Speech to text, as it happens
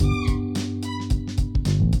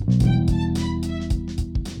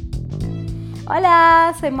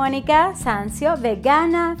Hola, soy Mónica Sancio,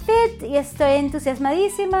 vegana, fit, y estoy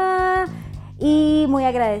entusiasmadísima y muy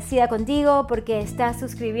agradecida contigo porque estás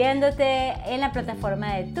suscribiéndote en la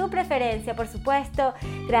plataforma de tu preferencia, por supuesto.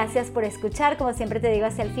 Gracias por escuchar, como siempre te digo,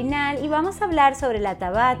 hacia el final. Y vamos a hablar sobre la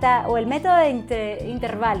Tabata o el método de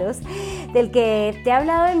intervalos del que te he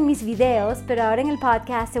hablado en mis videos, pero ahora en el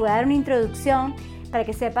podcast te voy a dar una introducción para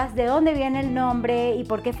que sepas de dónde viene el nombre y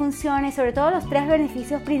por qué funciona, y sobre todo los 3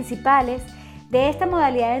 beneficios principales de esta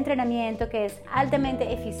modalidad de entrenamiento que es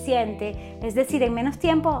altamente eficiente, es decir, en menos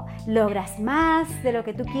tiempo logras más de lo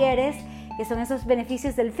que tú quieres, que son esos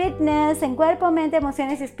beneficios del fitness en cuerpo, mente,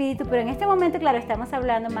 emociones y espíritu. Pero en este momento, claro, estamos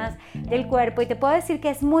hablando más del cuerpo y te puedo decir que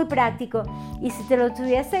es muy práctico, y si te lo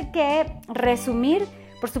tuviese que resumir,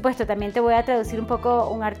 por supuesto, también te voy a traducir un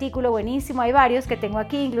poco un artículo buenísimo. Hay varios que tengo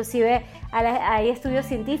aquí, inclusive hay estudios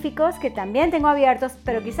científicos que también tengo abiertos,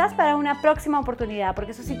 pero quizás para una próxima oportunidad,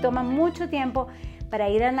 porque eso sí toma mucho tiempo para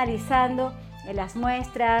ir analizando las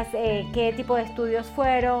muestras, qué tipo de estudios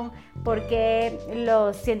fueron, por qué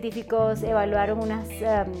los científicos evaluaron unas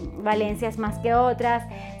valencias más que otras.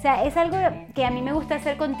 O sea, es algo que a mí me gusta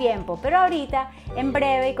hacer con tiempo, pero ahorita, en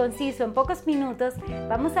breve y conciso, en pocos minutos,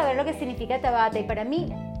 vamos a ver lo que significa Tabata. Y para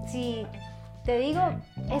mí, si te digo,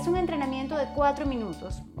 es un entrenamiento de 4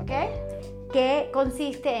 minutos, ¿ok? Que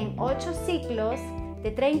consiste en 8 ciclos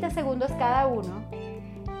de 30 segundos cada uno,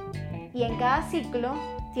 y en cada ciclo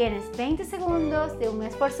tienes 20 segundos de un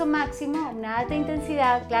esfuerzo máximo, una alta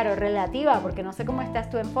intensidad, claro, relativa, porque no sé cómo estás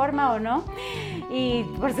tú en forma o no. Y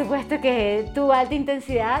por supuesto que tu alta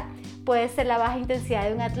intensidad puede ser la baja intensidad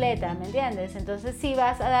de un atleta, ¿me entiendes? Entonces sí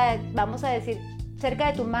vamos a decir, cerca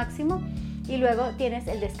de tu máximo, y luego tienes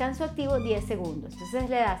el descanso activo 10 segundos. Entonces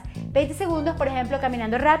le das 20 segundos, por ejemplo,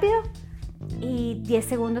 caminando rápido, y 10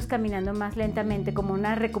 segundos caminando más lentamente, como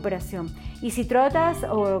una recuperación. Y si trotas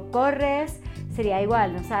o corres, sería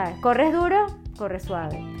igual, ¿no sabes? Corres duro, corres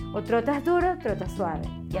suave. O trotas duro, trotas suave.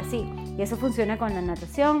 Y así. Y eso funciona con la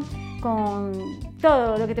natación, con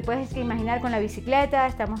todo lo que te puedes imaginar, con la bicicleta.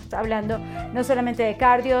 Estamos hablando no solamente de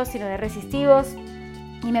cardio, sino de resistivos.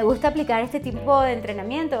 Y me gusta aplicar este tipo de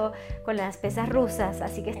entrenamiento con las pesas rusas.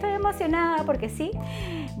 Así que estoy emocionada porque sí,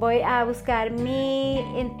 voy a buscar mi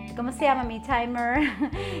timer,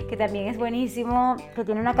 que también es buenísimo, que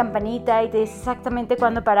tiene una campanita y te dice exactamente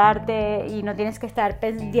cuándo pararte y no tienes que estar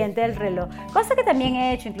pendiente del reloj. Cosa que también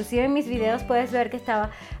he hecho, inclusive en mis videos puedes ver que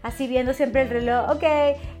estaba así viendo siempre el reloj, ok.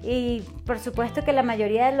 Y por supuesto que la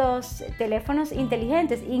mayoría de los teléfonos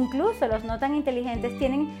inteligentes, incluso los no tan inteligentes,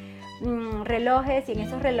 tienen relojes, y en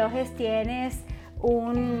esos relojes tienes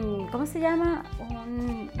un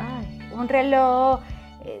reloj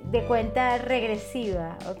de cuenta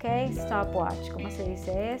regresiva, ¿ok? Stopwatch, ¿cómo se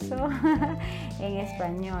dice eso en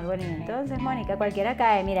español? Bueno, y entonces, Mónica, cualquiera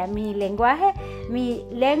cae. Mira, mi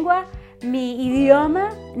idioma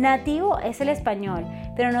nativo es el español,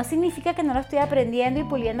 pero no significa que no lo estoy aprendiendo y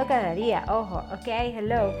puliendo cada día. Ojo, ok,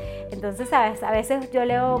 hello. Entonces, ¿sabes? A veces yo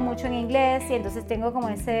leo mucho en inglés y entonces tengo como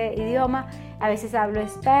ese idioma. A veces hablo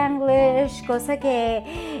Spanglish, cosa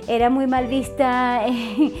que era muy mal vista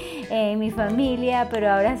en mi familia,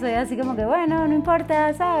 pero ahora soy así como que, bueno, no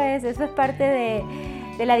importa, ¿sabes? Eso es parte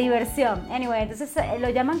de la diversión. Anyway, entonces lo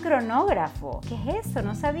llaman cronógrafo. ¿Qué es eso?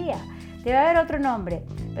 No sabía. Debe haber otro nombre,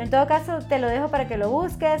 pero en todo caso te lo dejo para que lo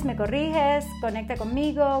busques, me corriges, conecta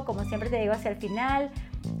conmigo, como siempre te digo, hacia el final,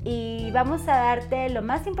 y vamos a darte lo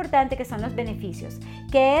más importante, que son los beneficios,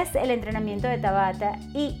 que es el entrenamiento de Tabata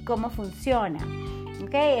y cómo funciona.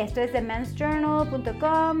 Okay, esto es de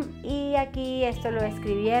mensjournal.com, y aquí esto lo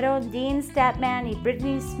escribieron Dean Statman y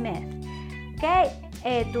Brittany Smith. Okay.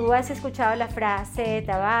 Tú has escuchado la frase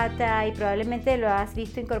Tabata y probablemente lo has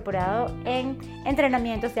visto incorporado en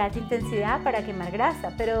entrenamientos de alta intensidad para quemar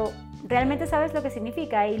grasa, pero ¿realmente sabes lo que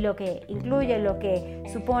significa y lo que incluye, lo que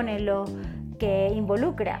supone, lo que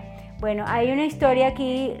involucra? Bueno, hay una historia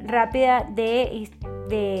aquí rápida de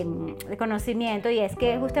conocimiento, y es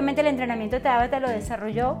que justamente el entrenamiento de Tabata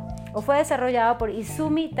fue desarrollado por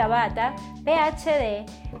Izumi Tabata, PhD,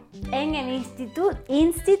 en el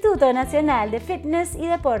Instituto Nacional de Fitness y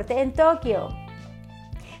Deporte en Tokio,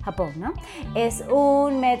 Japón, ¿no? Es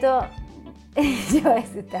un método... Yo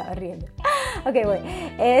estaba riendo. Ok, bueno.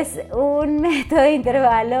 Es un método de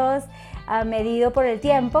intervalos medido por el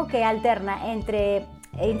tiempo, que alterna entre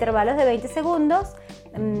intervalos de 20 segundos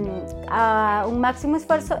a un máximo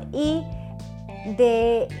esfuerzo y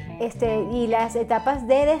las etapas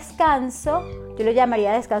de descanso. Yo lo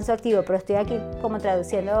llamaría descanso activo, pero estoy aquí como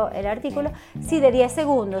traduciendo el artículo. Sí, de 10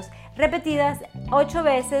 segundos, repetidas 8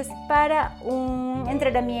 veces para un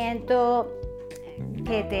entrenamiento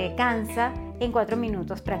que te cansa, en 4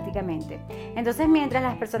 minutos prácticamente. Entonces, mientras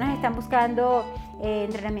las personas están buscando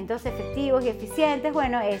entrenamientos efectivos y eficientes,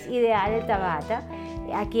 bueno, es ideal el Tabata.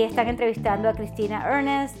 Aquí están entrevistando a Christina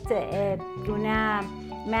Ernest, una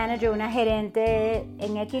manager, una gerente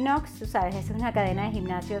en Equinox. Tú sabes, esa es una cadena de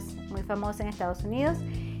gimnasios muy famosa en Estados Unidos.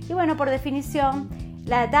 Y bueno, por definición,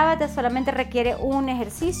 la Tabata solamente requiere un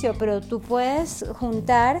ejercicio, pero tú puedes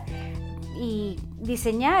juntar y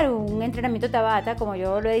diseñar un entrenamiento Tabata, como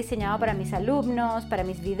yo lo he diseñado para mis alumnos, para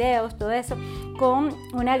mis videos, todo eso, con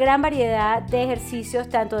una gran variedad de ejercicios,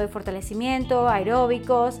 tanto de fortalecimiento,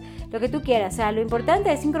 aeróbicos, lo que tú quieras. O sea, lo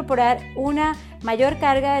importante es incorporar una mayor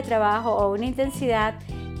carga de trabajo o una intensidad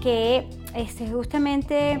que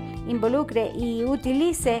justamente involucre y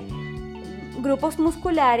utilice grupos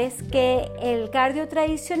musculares que el cardio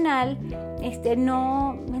tradicional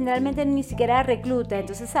generalmente ni siquiera recluta.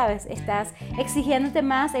 Entonces, sabes, estás exigiéndote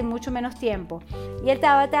más en mucho menos tiempo. Y el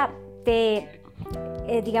Tabata te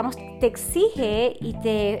exige y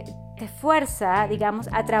te fuerza, digamos,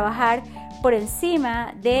 a trabajar por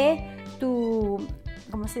encima de tu,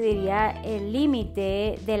 ¿cómo se diría?, el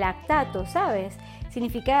límite de lactato, ¿sabes?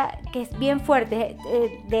 Significa que es bien fuerte.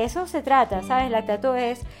 De eso se trata, ¿sabes? El lactato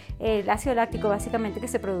es el ácido láctico básicamente que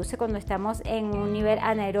se produce cuando estamos en un nivel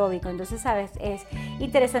anaeróbico. Entonces, ¿sabes? Es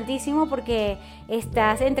interesantísimo porque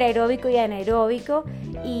estás entre aeróbico y anaeróbico.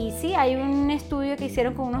 Y sí, hay un estudio que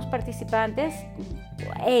hicieron con unos participantes,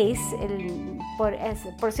 ACE,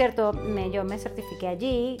 por cierto, yo me certifiqué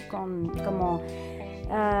allí como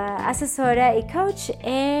asesora y coach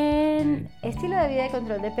en estilo de vida y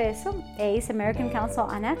control de peso, ACE, American Council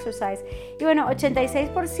on Exercise. Y bueno,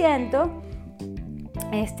 86%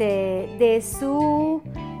 de su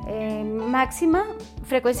máxima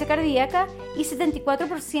frecuencia cardíaca y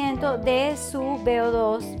 74% de su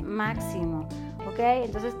VO2 máximo. ¿Ok?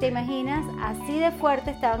 Entonces te imaginas, así de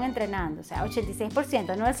fuerte estaban entrenando, o sea,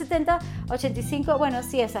 86%, no el 70, 85, bueno,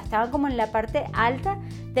 sí, o sea, estaban como en la parte alta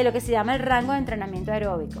de lo que se llama el rango de entrenamiento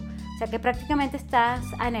aeróbico. O sea, que prácticamente estás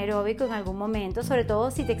anaeróbico en algún momento, sobre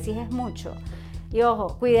todo si te exiges mucho. Y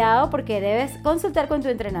ojo, cuidado porque debes consultar con tu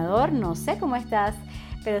entrenador, no sé cómo estás,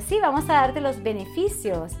 pero sí, vamos a darte los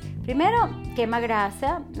beneficios. Primero, quema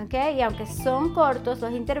grasa, ¿ok? Y aunque son cortos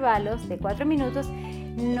los intervalos de 4 minutos,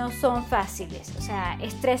 no son fáciles, o sea,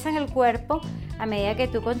 estresan el cuerpo a medida que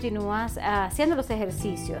tú continúas haciendo los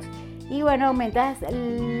ejercicios. Y bueno, aumentas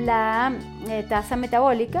la tasa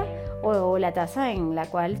metabólica o la tasa en la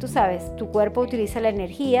cual, tú sabes, tu cuerpo utiliza la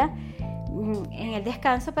energía en el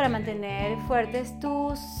descanso para mantener fuertes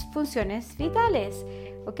tus funciones vitales,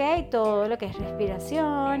 ¿ok? Todo lo que es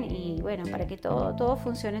respiración y bueno, para que todo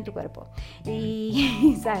funcione en tu cuerpo.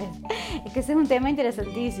 Y ¿sabes? Es que ese es un tema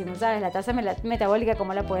interesantísimo, ¿sabes? La tasa metabólica,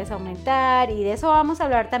 cómo la puedes aumentar, y de eso vamos a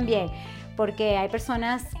hablar también, porque hay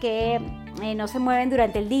personas que no se mueven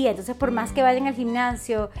durante el día, entonces por más que vayan al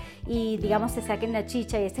gimnasio y digamos se saquen la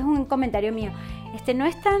chicha, y este es un comentario mío, no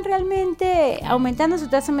están realmente aumentando su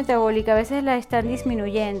tasa metabólica, a veces la están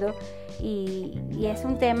disminuyendo, y es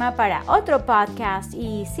un tema para otro podcast.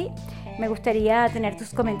 Y sí, me gustaría tener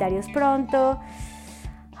tus comentarios pronto.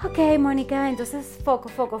 Ok, Mónica, entonces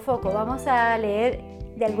foco. Vamos a leer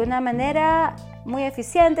de alguna manera muy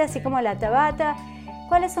eficiente, así como la Tabata.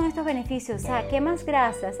 ¿Cuáles son estos beneficios? O sea, ¿quemas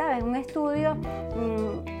grasa? ¿Sabes? Un estudio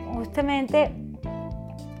justamente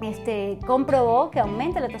comprobó que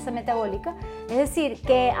aumenta la tasa metabólica. Es decir,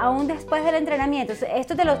 que aún después del entrenamiento,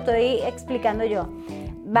 esto te lo estoy explicando yo,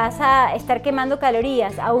 vas a estar quemando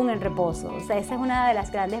calorías aún en reposo. O sea, esa es una de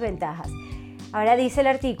las grandes ventajas. Ahora dice el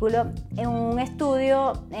artículo, en un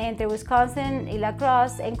estudio entre Wisconsin y La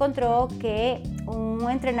Crosse encontró que un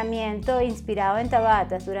entrenamiento inspirado en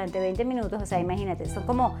Tabatas durante 20 minutos, o sea, imagínate, son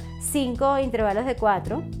como 5 intervalos de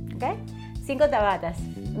 4, ¿ok? 5 Tabatas.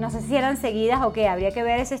 No sé si eran seguidas o qué, habría que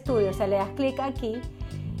ver ese estudio. O sea, le das clic aquí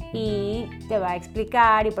y te va a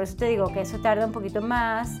explicar, y por eso te digo que eso tarda un poquito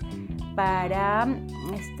más para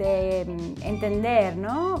entender,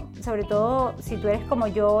 ¿no? Sobre todo si tú eres como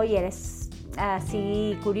yo y eres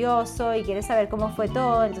así curioso y quieres saber cómo fue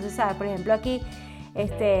todo. Entonces, ¿sabes? Por ejemplo, aquí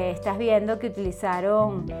estás viendo que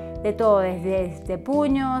utilizaron de todo, desde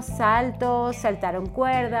puños, saltos, saltaron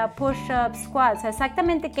cuerda, push-ups, squats. O sea,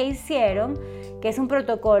 exactamente qué hicieron, que es un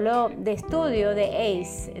protocolo de estudio de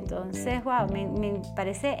ACE. Entonces, wow, me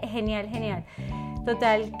parece genial.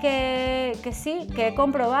 Total, que sí, que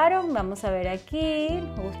comprobaron, vamos a ver aquí,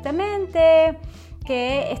 justamente,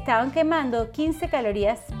 que estaban quemando 15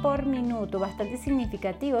 calorías por minuto, bastante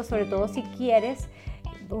significativo, sobre todo si quieres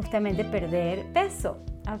justamente perder peso,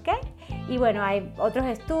 ¿ok? Y bueno, hay otros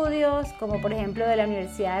estudios, como por ejemplo de la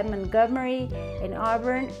Universidad de Montgomery en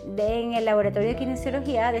Auburn, en el laboratorio de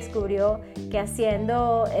kinesiología, descubrió que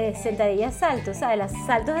haciendo sentadillas saltos, ¿sabes? Los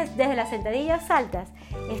saltos desde las sentadillas altas,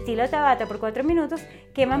 estilo Tabata por 4 minutos,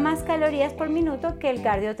 quema más calorías por minuto que el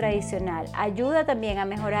cardio tradicional. Ayuda también a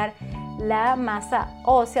mejorar la masa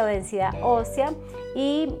ósea o densidad ósea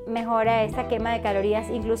y mejora esa quema de calorías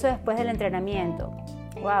incluso después del entrenamiento.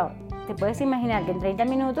 ¡Wow! Te puedes imaginar que en 30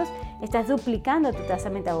 minutos estás duplicando tu tasa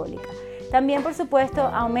metabólica. También, por supuesto,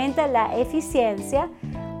 aumenta la eficiencia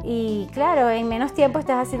y, claro, en menos tiempo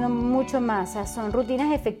estás haciendo mucho más. O sea, son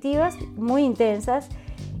rutinas efectivas, muy intensas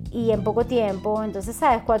y en poco tiempo. Entonces,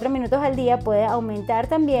 sabes, 4 minutos al día puede aumentar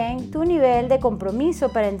también tu nivel de compromiso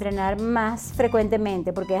para entrenar más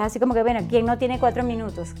frecuentemente, porque es así como que, bueno, ¿quién no tiene 4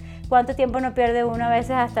 minutos? ¿Cuánto tiempo no pierde uno a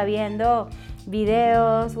veces hasta viendo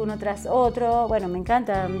videos uno tras otro? Bueno, me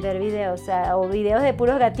encanta ver videos, o videos de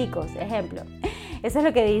puros gaticos, ejemplo. Eso es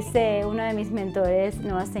lo que dice uno de mis mentores,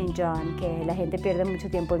 Noah St. John, que la gente pierde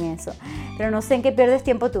mucho tiempo en eso. Pero no sé en qué pierdes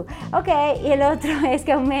tiempo tú. Ok, y el otro es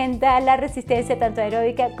que aumenta la resistencia tanto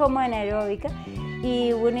aeróbica como anaeróbica.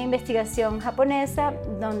 Y hubo una investigación japonesa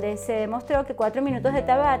donde se demostró que 4 minutos de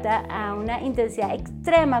Tabata a una intensidad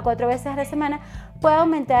extrema 4 veces a la semana puede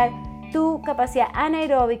aumentar tu capacidad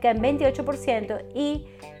anaeróbica en 28% y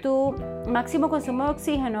tu máximo consumo de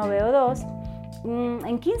oxígeno, VO2,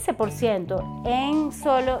 en 15% en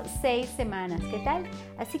solo 6 semanas. ¿Qué tal?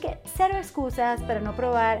 Así que cero excusas para no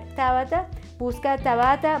probar Tabata. Busca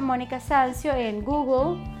Tabata Mónica Sancio en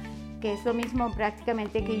Google, que es lo mismo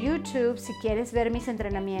prácticamente que YouTube, si quieres ver mis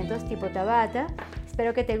entrenamientos tipo Tabata.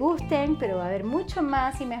 Espero que te gusten, pero va a haber mucho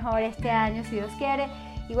más y mejor este año si Dios quiere.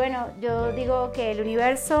 Y bueno, yo digo que el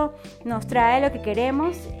universo nos trae lo que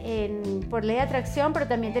queremos por ley de atracción, pero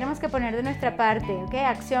también tenemos que poner de nuestra parte, ¿ok?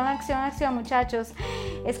 Acción, acción, acción, muchachos.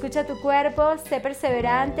 Escucha tu cuerpo, sé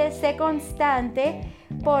perseverante, sé constante,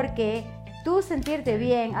 porque tú sentirte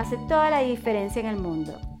bien hace toda la diferencia en el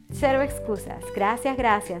mundo. Cero excusas. Gracias,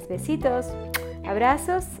 gracias. Besitos,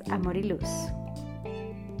 abrazos, amor y luz.